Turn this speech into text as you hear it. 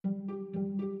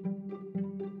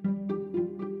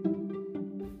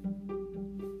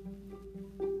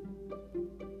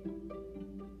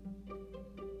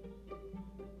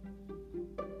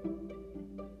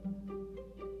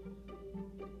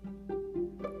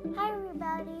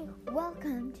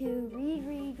Welcome to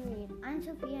Read. I'm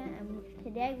Sophia, and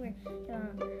today we're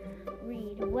going to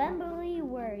read Wemberly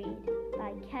Worried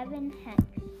by Kevin Hanks.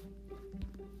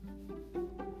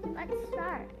 Let's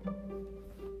start.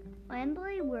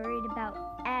 Wemberly worried about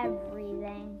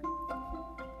everything.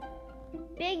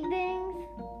 Big things.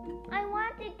 I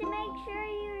wanted to make sure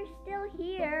you're still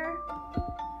here.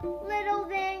 Little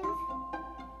things.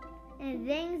 And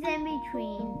things in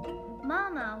between.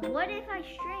 Mama, what if I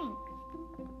shrink?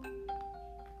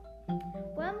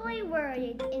 Wemberly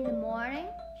worried in the morning,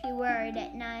 she worried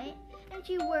at night, and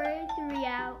she worried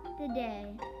throughout the day.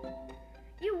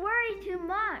 You worry too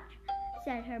much,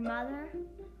 said her mother.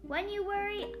 When you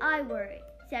worry, I worry,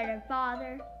 said her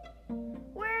father.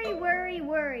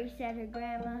 Worry, said her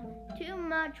grandma. Too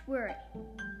much worry.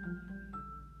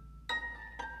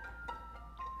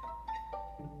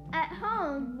 At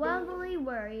home, Wemberly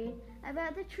worried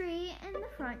about the tree in the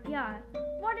front yard.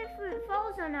 What if it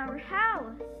falls on our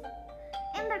house?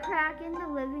 In the crack in the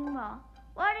living wall.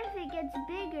 What if it gets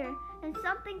bigger and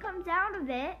something comes out of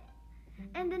it?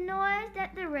 And the noise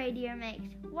that the radio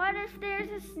makes. What if there's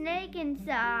a snake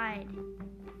inside?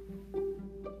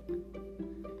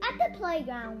 At the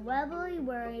playground, Wemberly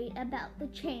worried about the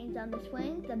chains on the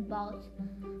swings, the balls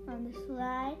on the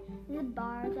slide, the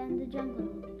bars and the jungle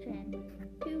gym.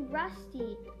 Too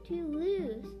rusty, too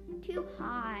loose, too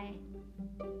high.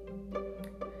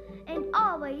 And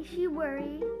always she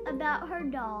worried about her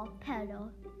doll, Petal.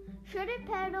 Shouldn't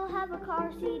Petal have a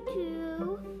car seat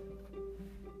too?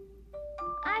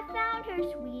 I found her,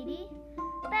 sweetie.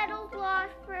 Petal's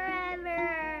lost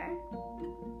forever.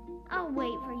 I'll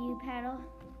wait for you, Petal.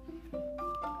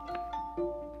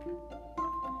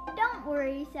 Don't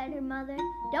worry, said her mother.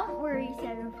 Don't worry,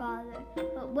 said her father.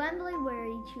 But Wemberly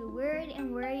worried. She worried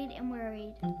and worried and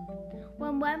worried.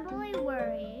 When Wemberly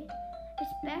worried,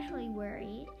 especially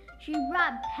worried, she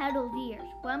rubbed Petal's ears.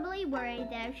 Wemberly worried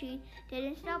that if she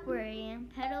didn't stop worrying,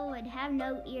 Petal would have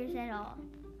no ears at all.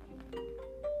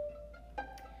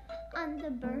 On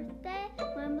the birthday,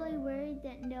 Wemberly worried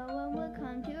that no one would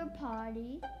come to her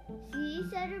party. See,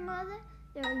 said her mother,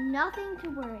 there is nothing to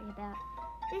worry about.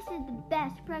 This is the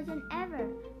best present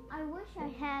ever. I wish I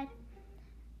had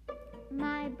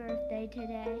my birthday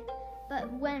today.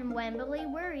 But when Wemberly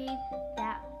worried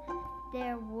that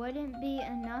there wouldn't be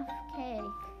enough cake.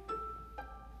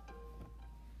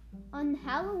 On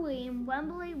Halloween,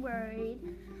 Wemberly worried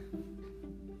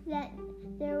that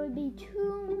there would be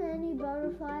too many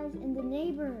butterflies in the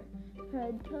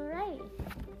neighborhood parade.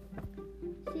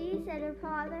 See, said her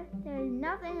father, there is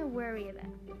nothing to worry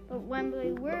about. But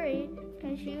Wemberly worried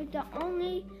because she was the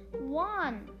only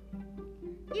one.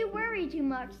 You worry too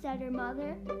much, said her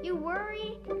mother. You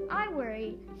worry, I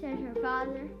worry, said her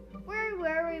father.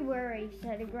 Worry,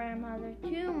 said her grandmother.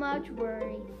 Too much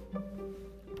worry.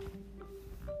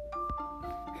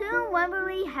 Soon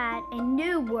Wemberly had a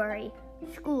new worry,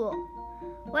 school.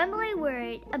 Wemberly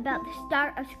worried about the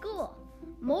start of school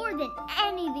more than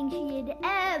anything she had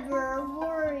ever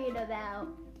worried about.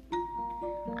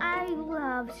 I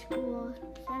love school,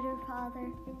 said her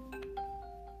father.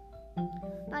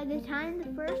 By the time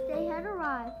the first day had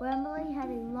arrived, Wemberly had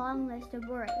a long list of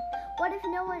worries. What if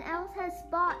no one else has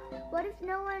spots? What if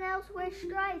no one else wears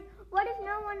stripes? What if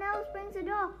no one else brings a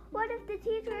doll? What if the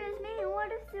teacher is mean?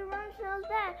 What if the room smells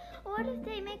bad? What if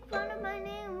they make fun of my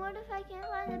name? What if I can't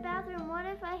find the bathroom? What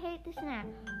if I hate the snack?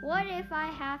 What if I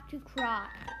have to cry?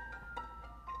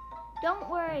 Don't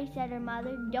worry, said her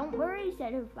mother. Don't worry,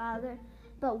 said her father.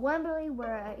 But Wemberly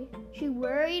worried. She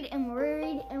worried and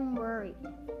worried and worried.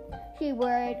 She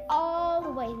worried all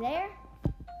the way there.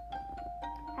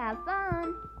 Have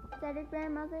fun, said her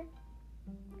grandmother.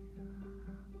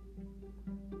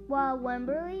 While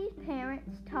Wemberly's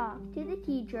parents talked to the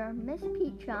teacher, Miss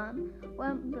Peachum,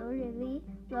 Wemberly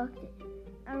looked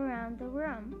around the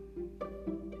room.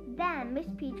 Then Miss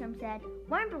Peachum said,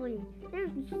 Wemberly,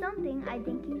 there's something I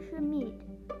think you should meet.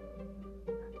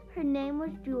 Her name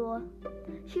was Jewel.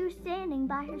 She was standing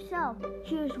by herself.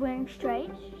 She was wearing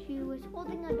stripes. She was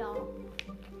holding a doll.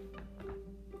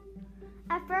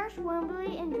 At first,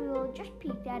 Wemberly and Jewel just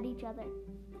peeked at each other.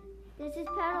 This is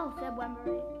Petal, said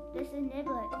Wemberly. This is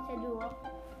Niblet, said Jewel.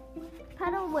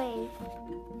 Petal waved.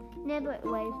 Niblet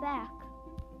waved back.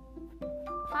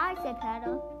 Hi, said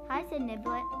Petal. Hi, said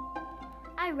Niblet.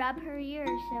 I rub her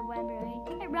ears, said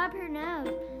Wemberly. I rub her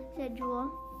nose, said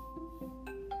Jewel.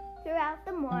 Throughout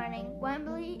the morning,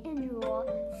 Wemberly and Jewel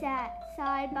sat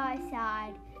side by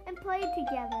side and played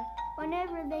together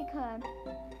whenever they could.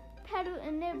 Petal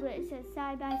and Niblet sat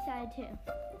side by side too.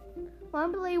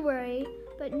 Wemberly worried,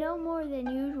 but no more than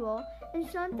usual, and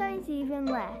sometimes even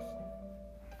less.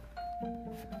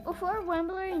 Before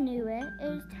Wemberly knew it, it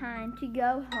was time to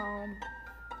go home.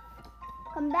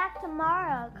 "Come back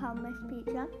tomorrow," called Miss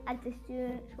Pizza. As the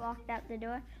students walked out the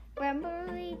door,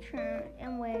 Wemberly turned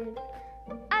and waved.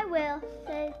 "I will,"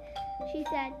 she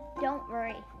said. "Don't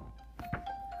worry."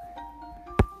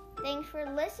 Thanks for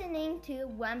listening to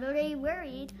Wemberly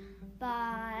Worried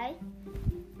by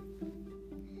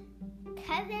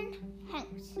Kevin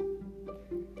Hanks.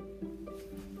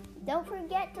 Don't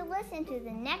forget to listen to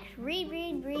the next Read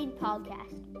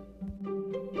podcast.